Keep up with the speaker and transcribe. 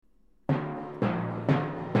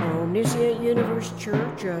Omniscient Universe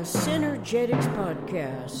Church, a Synergetics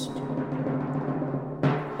podcast.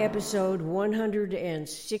 Episode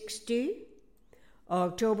 160,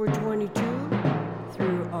 October 22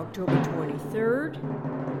 through October 23rd,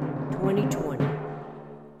 2020.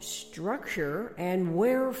 Structure and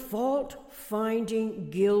where fault-finding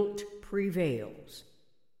guilt prevails.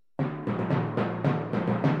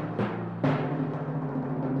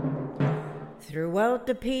 Throughout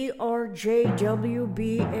the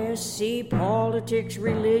PRJWBSC, politics,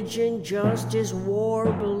 religion, justice, war,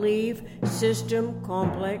 belief, system,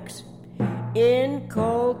 complex,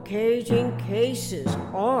 inculcating cases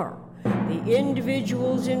are the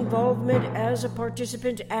individual's involvement as a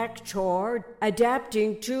participant actor,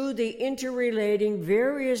 adapting to the interrelating,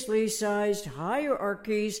 variously sized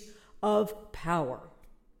hierarchies of power.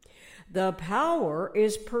 The power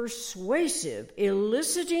is persuasive,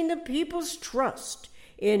 eliciting the people's trust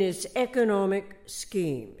in its economic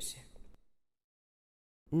schemes.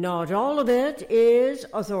 Not all of it is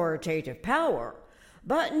authoritative power,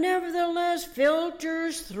 but nevertheless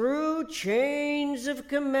filters through chains of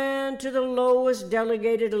command to the lowest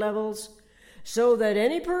delegated levels, so that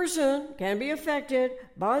any person can be affected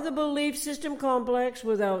by the belief system complex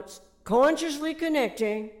without consciously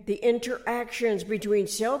connecting the interactions between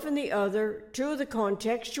self and the other to the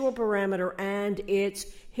contextual parameter and its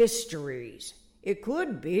histories. It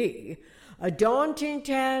could be a daunting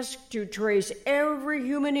task to trace every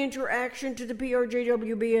human interaction to the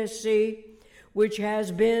PRJWBSC, which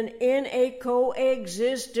has been in a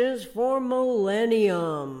coexistence for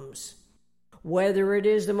millenniums. Whether it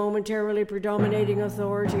is the momentarily predominating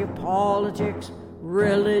authority of politics,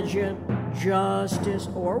 religion, justice,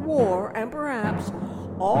 or war, and perhaps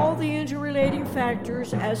all the interrelating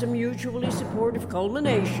factors as a mutually supportive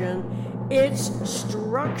culmination, its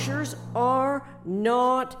structures are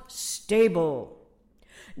not stable.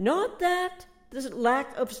 Not that the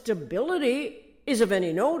lack of stability is of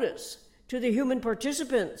any notice to the human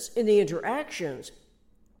participants in the interactions,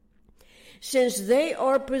 since they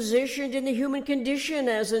are positioned in the human condition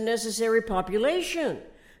as a necessary population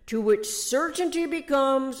to which certainty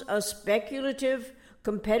becomes a speculative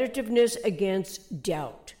competitiveness against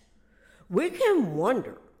doubt. We can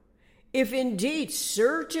wonder if indeed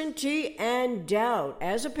certainty and doubt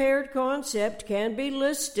as a paired concept can be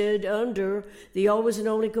listed under the always and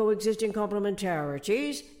only coexisting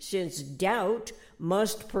complementarities, since doubt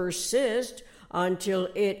must persist until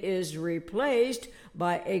it is replaced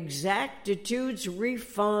by exactitude's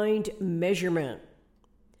refined measurement.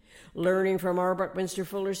 Learning from R. Buckminster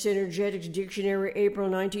Fuller's Synergetics Dictionary, April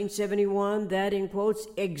 1971, that in quotes,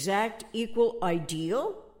 exact equal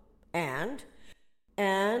ideal, and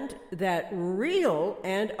that real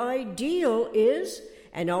and ideal is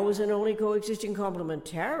an always and only coexisting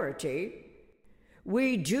complementarity,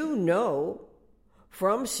 we do know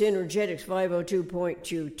from Synergetics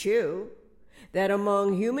 502.22 that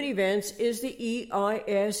among human events is the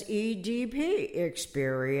EISEDP,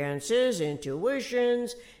 experiences,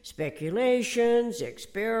 intuitions, speculations,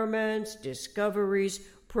 experiments, discoveries,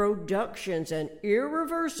 productions, and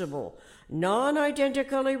irreversible,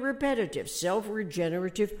 non-identically repetitive,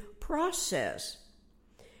 self-regenerative process.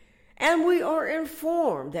 And we are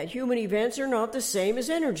informed that human events are not the same as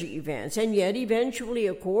energy events, and yet eventually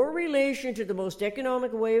a correlation to the most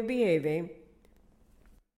economic way of behaving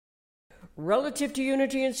relative to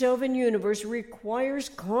unity in self and universe requires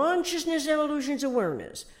consciousness evolution's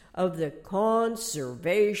awareness of the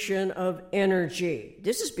conservation of energy.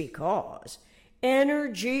 This is because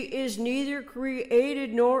energy is neither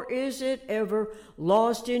created nor is it ever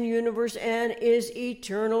lost in universe and is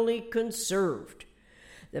eternally conserved.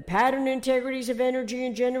 The pattern integrities of energy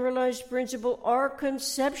and generalized principle are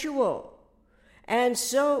conceptual, and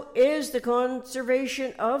so is the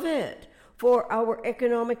conservation of it for our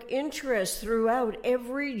economic interests throughout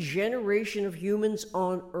every generation of humans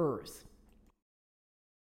on Earth.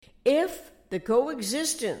 If the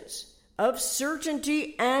coexistence of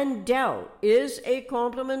certainty and doubt is a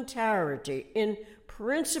complementarity in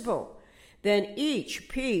principle, then each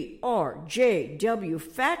PRJW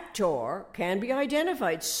factor can be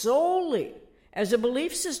identified solely as a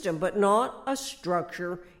belief system, but not a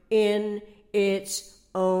structure in its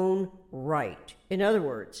own right. In other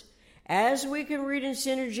words, as we can read in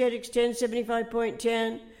Synergetics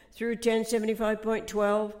 1075.10 through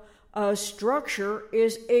 1075.12, a structure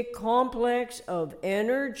is a complex of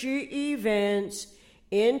energy events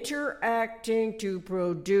interacting to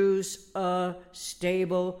produce a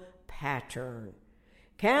stable pattern.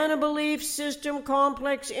 Can a belief system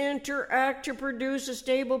complex interact to produce a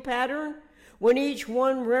stable pattern? when each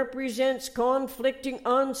one represents conflicting,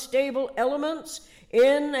 unstable elements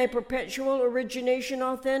in a perpetual origination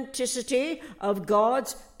authenticity of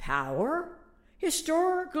God's power?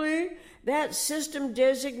 Historically, that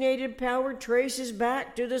system-designated power traces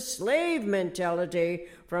back to the slave mentality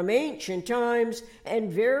from ancient times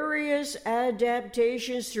and various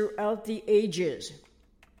adaptations throughout the ages,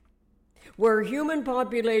 where human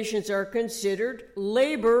populations are considered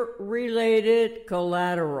labor-related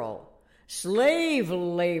collateral. Slave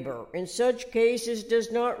labor, in such cases,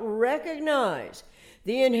 does not recognize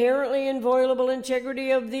the inherently inviolable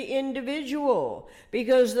integrity of the individual,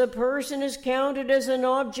 because the person is counted as an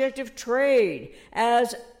object of trade,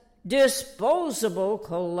 as disposable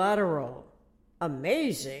collateral.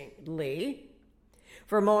 Amazingly,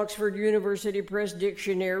 from Oxford University Press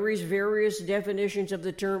Dictionary's various definitions of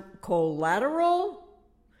the term collateral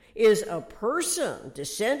is a person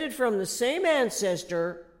descended from the same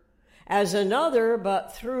ancestor as another,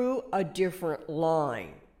 but through a different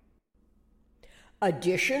line.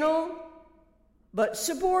 Additional, but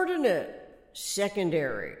subordinate,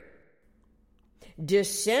 secondary.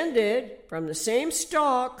 Descended from the same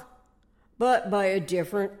stock, but by a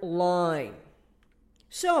different line.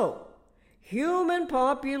 So, human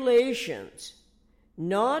populations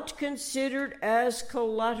not considered as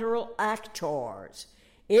collateral actors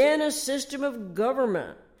in a system of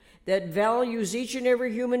government that values each and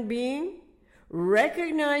every human being,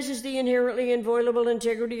 recognizes the inherently inviolable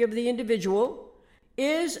integrity of the individual,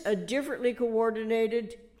 is a differently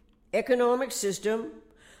coordinated economic system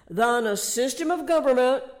than a system of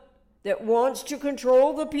government that wants to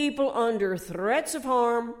control the people under threats of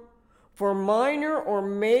harm for minor or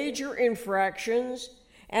major infractions,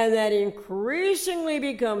 and that increasingly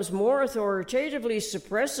becomes more authoritatively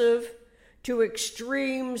suppressive to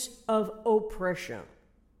extremes of oppression.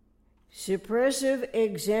 Suppressive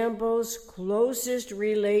examples closest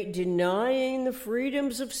relate denying the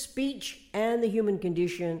freedoms of speech and the human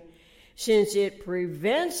condition, since it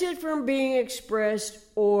prevents it from being expressed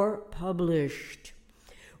or published.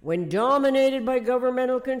 When dominated by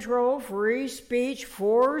governmental control, free speech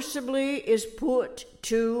forcibly is put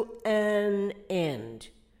to an end.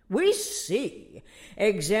 We see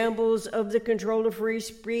examples of the control of free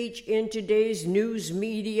speech in today's news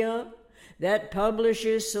media that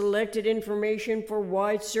publishes selected information for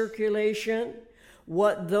wide circulation,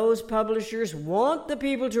 what those publishers want the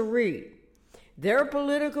people to read. Their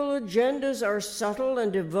political agendas are subtle,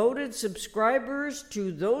 and devoted subscribers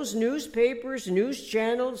to those newspapers, news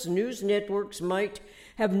channels, news networks might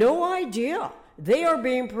have no idea they are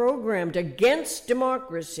being programmed against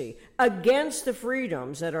democracy, against the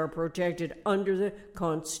freedoms that are protected under the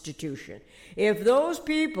Constitution. If those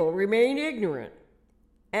people remain ignorant,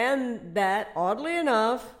 and that, oddly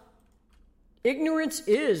enough, ignorance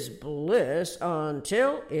is bliss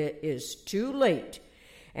until it is too late,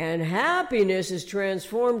 and happiness is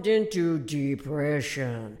transformed into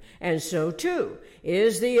depression. And so, too,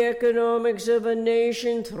 is the economics of a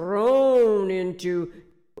nation thrown into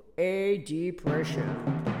a depression.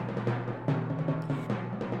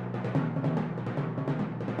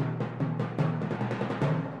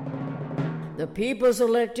 The people's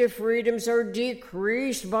elective freedoms are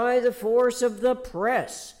decreased by the force of the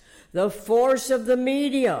press, the force of the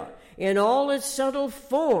media, in all its subtle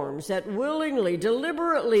forms that willingly,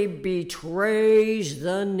 deliberately betrays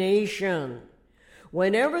the nation.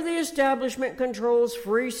 Whenever the establishment controls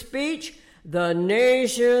free speech, the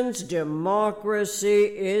nation's democracy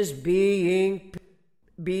is being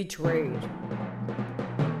betrayed.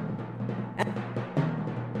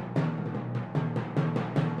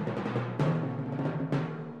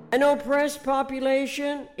 An oppressed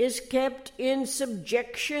population is kept in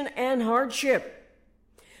subjection and hardship.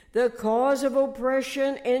 The cause of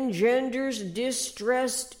oppression engenders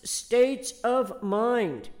distressed states of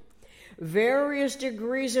mind, various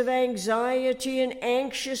degrees of anxiety and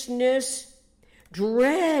anxiousness,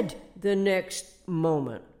 dread the next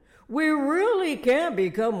moment. We really can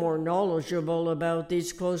become more knowledgeable about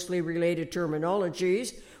these closely related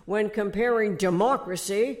terminologies when comparing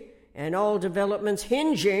democracy and all developments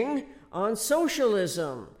hinging on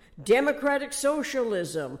socialism, democratic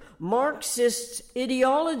socialism, Marxist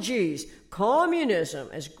ideologies, communism,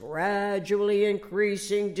 as gradually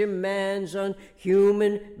increasing demands on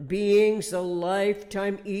human beings the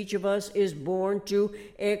lifetime each of us is born to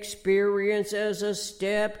experience as a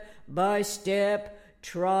step-by-step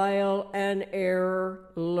trial and error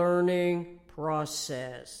learning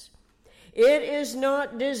process. It is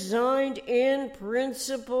not designed in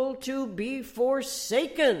principle to be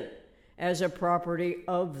forsaken as a property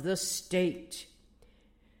of the state.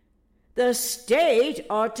 The state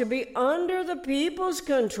ought to be under the people's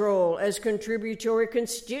control as contributory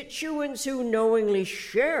constituents who knowingly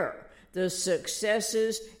share the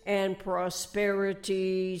successes and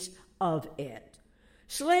prosperities of it.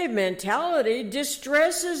 Slave mentality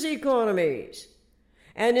distresses economies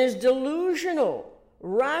and is delusional,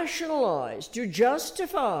 rationalized to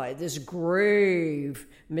justify this grave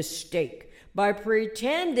mistake by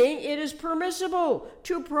pretending it is permissible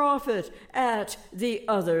to profit at the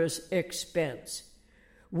other's expense.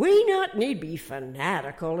 We not need be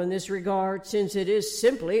fanatical in this regard, since it is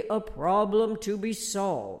simply a problem to be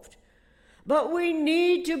solved. But we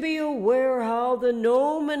need to be aware how the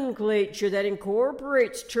nomenclature that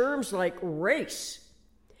incorporates terms like race,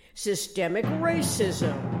 systemic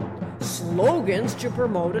racism, slogans to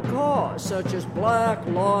promote a cause such as Black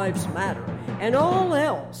Lives Matter, and all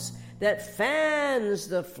else that fans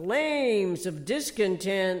the flames of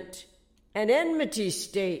discontent and enmity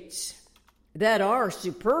states that are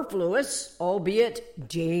superfluous, albeit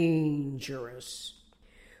dangerous.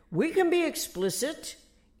 We can be explicit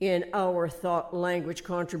in our thought-language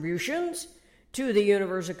contributions to the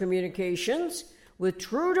universe of communications with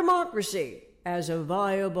true democracy as a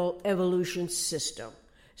viable evolution system.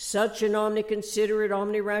 Such an omniconsiderate,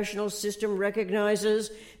 omnirational system recognizes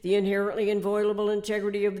the inherently inviolable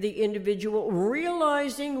integrity of the individual,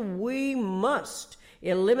 realizing we must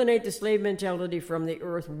eliminate the slave mentality from the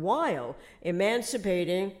earth while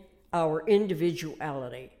emancipating our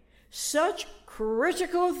individuality. Such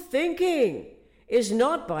critical thinking is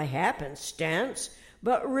not by happenstance,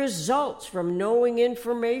 but results from knowing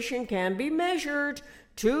information can be measured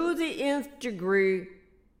to the nth degree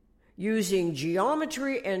using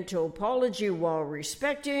geometry and topology while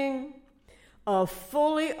respecting a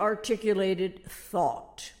fully articulated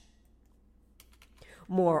thought.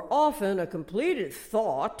 More often, a completed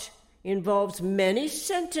thought involves many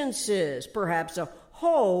sentences, perhaps a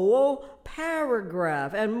whole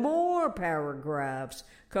paragraph and more paragraphs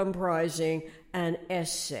comprising an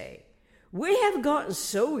essay. We have gotten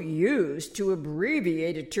so used to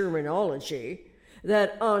abbreviated terminology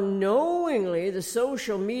that unknowingly the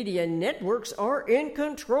social media networks are in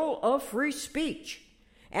control of free speech,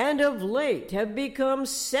 and of late have become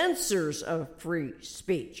censors of free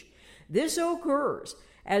speech. This occurs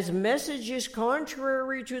as messages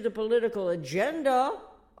contrary to the political agenda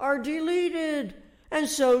are deleted, and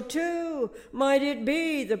so too might it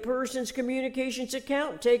be the person's communications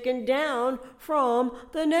account taken down from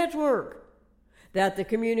the network. That the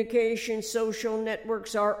communication social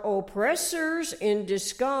networks are oppressors in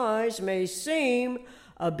disguise may seem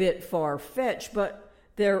a bit far-fetched, but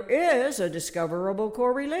there is a discoverable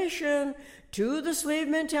correlation to the slave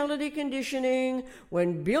mentality conditioning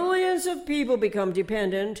when billions of people become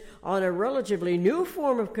dependent on a relatively new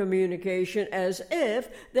form of communication as if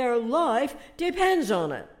their life depends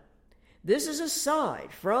on it. This is aside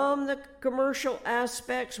from the commercial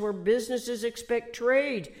aspects where businesses expect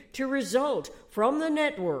trade to result from the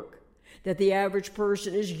network that the average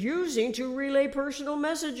person is using to relay personal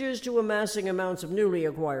messages to amassing amounts of newly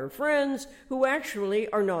acquired friends who actually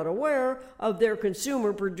are not aware of their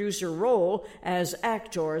consumer-producer role as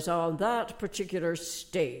actors on that particular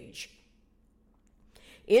stage.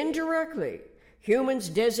 Indirectly, humans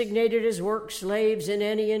designated as work slaves in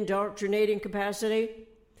any indoctrinating capacity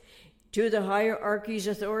to the hierarchy's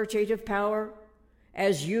authoritative power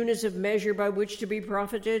as units of measure by which to be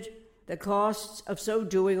profited, the costs of so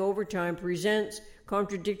doing over time presents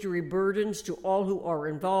contradictory burdens to all who are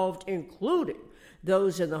involved, including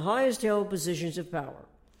those in the highest held positions of power.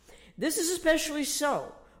 This is especially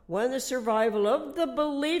so when the survival of the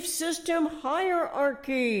belief system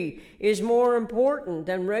hierarchy is more important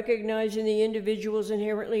than recognizing the individual's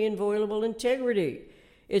inherently inviolable integrity.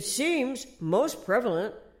 It seems most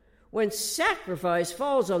prevalent when sacrifice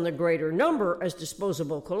falls on the greater number as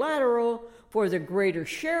disposable collateral for the greater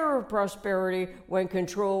share of prosperity when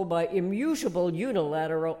controlled by immutable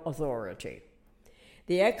unilateral authority.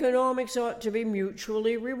 The economics ought to be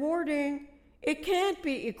mutually rewarding. It can't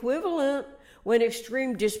be equivalent when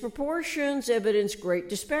extreme disproportions evidence great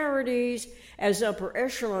disparities, as upper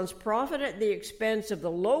echelons profit at the expense of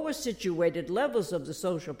the lowest situated levels of the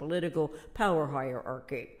social political power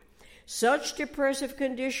hierarchy. Such depressive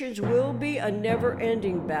conditions will be a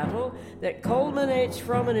never-ending battle that culminates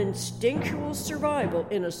from an instinctual survival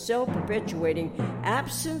in a self-perpetuating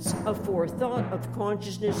absence of forethought of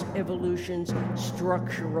consciousness evolution's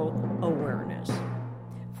structural awareness.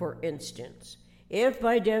 For instance, if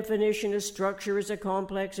by definition a structure is a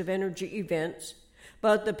complex of energy events,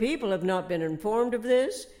 But the people have not been informed of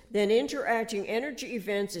this. Then interacting energy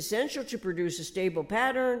events essential to produce a stable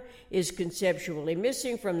pattern is conceptually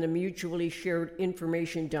missing from the mutually shared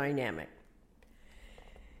information dynamic.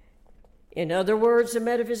 In other words, the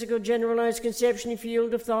metaphysical generalized conception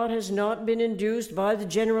field of thought has not been induced by the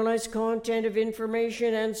generalized content of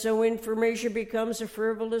information, and so information becomes a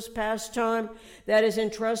frivolous pastime that is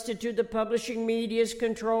entrusted to the publishing media's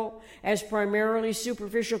control as primarily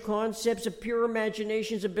superficial concepts of pure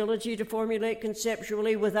imagination's ability to formulate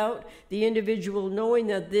conceptually without the individual knowing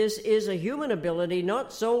that this is a human ability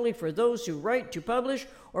not solely for those who write to publish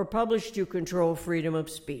or publish to control freedom of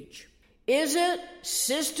speech. Is it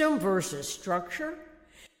system versus structure?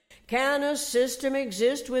 Can a system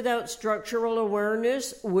exist without structural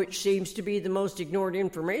awareness, which seems to be the most ignored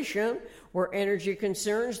information, where energy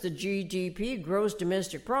concerns the GDP, gross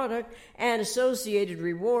domestic product, and associated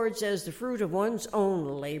rewards as the fruit of one's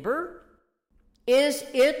own labor? Is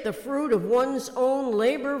it the fruit of one's own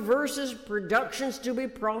labor versus productions to be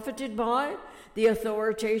profited by the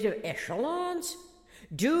authoritative echelons?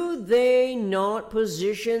 Do they not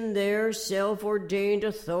position their self-ordained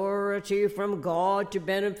authority from God to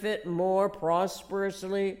benefit more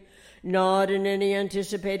prosperously, not in any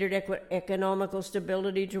anticipated economical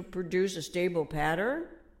stability to produce a stable pattern?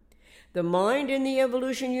 The mind in the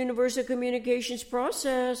evolution universal communications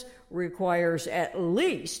process requires at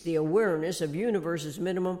least the awareness of universe's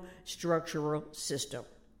minimum structural system.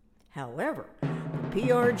 However, the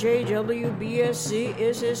PRJWBSC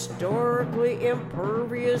is historically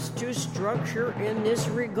impervious to structure in this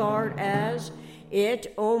regard, as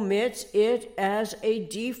it omits it as a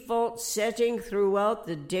default setting throughout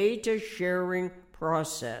the data sharing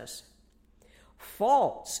process.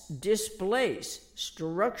 Faults displace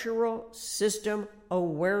structural system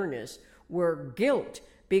awareness, where guilt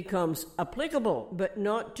becomes applicable, but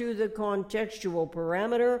not to the contextual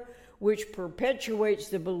parameter which perpetuates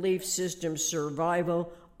the belief system's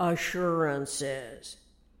survival assurances.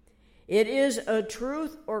 It is a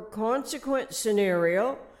truth or consequence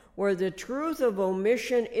scenario where the truth of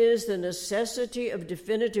omission is the necessity of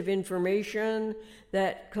definitive information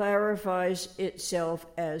that clarifies itself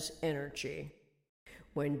as energy.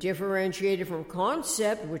 When differentiated from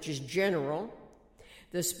concept, which is general,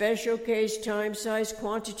 the special case time-size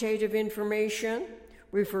quantitative information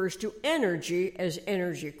refers to energy as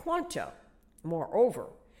energy quanta. Moreover,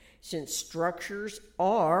 since structures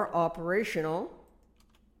are operational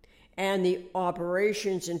and the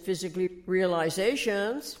operations and physical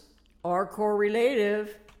realizations are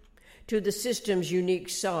correlative to the system's unique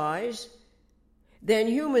size, then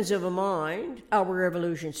humans of a mind, our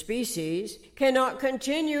evolution species, cannot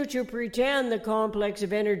continue to pretend the complex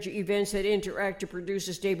of energy events that interact to produce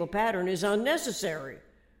a stable pattern is unnecessary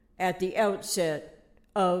at the outset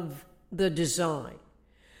of the design.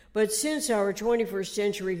 But since our 21st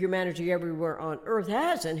century humanity everywhere on Earth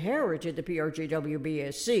has inherited the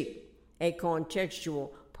PRJWBSC, a contextual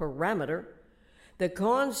parameter, the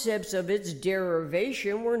concepts of its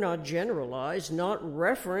derivation were not generalized, not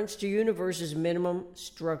referenced to universe's minimum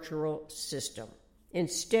structural system.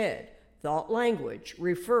 Instead, thought language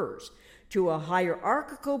refers to a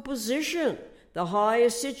hierarchical position, the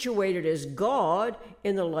highest situated as God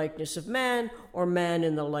in the likeness of man, or man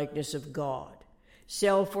in the likeness of God.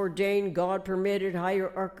 Self-ordained, God-permitted,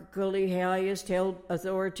 hierarchically highest held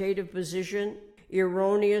authoritative position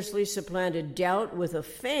erroneously supplanted doubt with a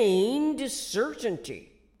feigned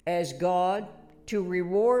certainty as God to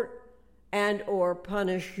reward and or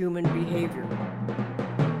punish human behavior.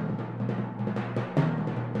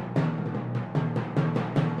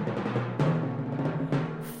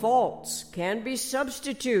 Faults can be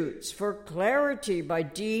substitutes for clarity by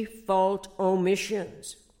default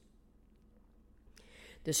omissions.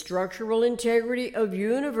 The structural integrity of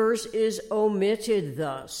universe is omitted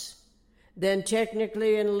thus. Then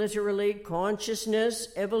technically and literally, consciousness,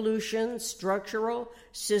 evolution, structural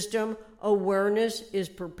system awareness is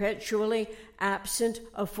perpetually absent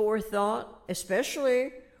of forethought,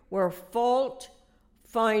 especially where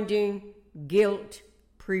fault-finding guilt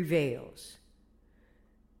prevails.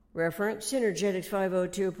 Reference Synergetics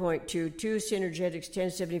 502.22, Synergetics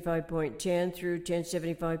 1075.10 through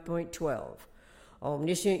 1075.12.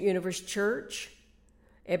 Omniscient Universe Church,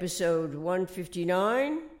 episode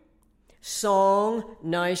 159, song,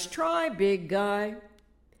 Nice Try, Big Guy.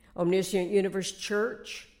 Omniscient Universe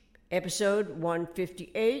Church, episode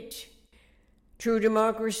 158, True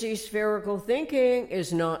Democracy, Spherical Thinking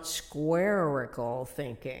is not squarical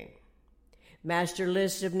thinking. Master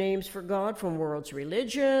list of names for God from World's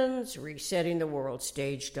Religions,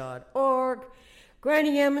 resettingtheworldstage.org,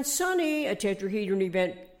 Granny M and Sonny, a tetrahedron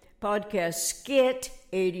event podcast skit,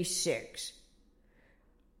 86.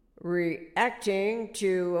 Reacting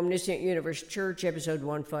to Omniscient Universe Church, episode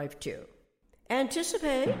 152.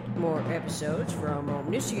 Anticipate more episodes from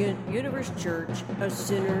Omniscient Universe Church, a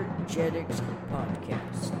Synergetics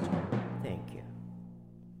podcast.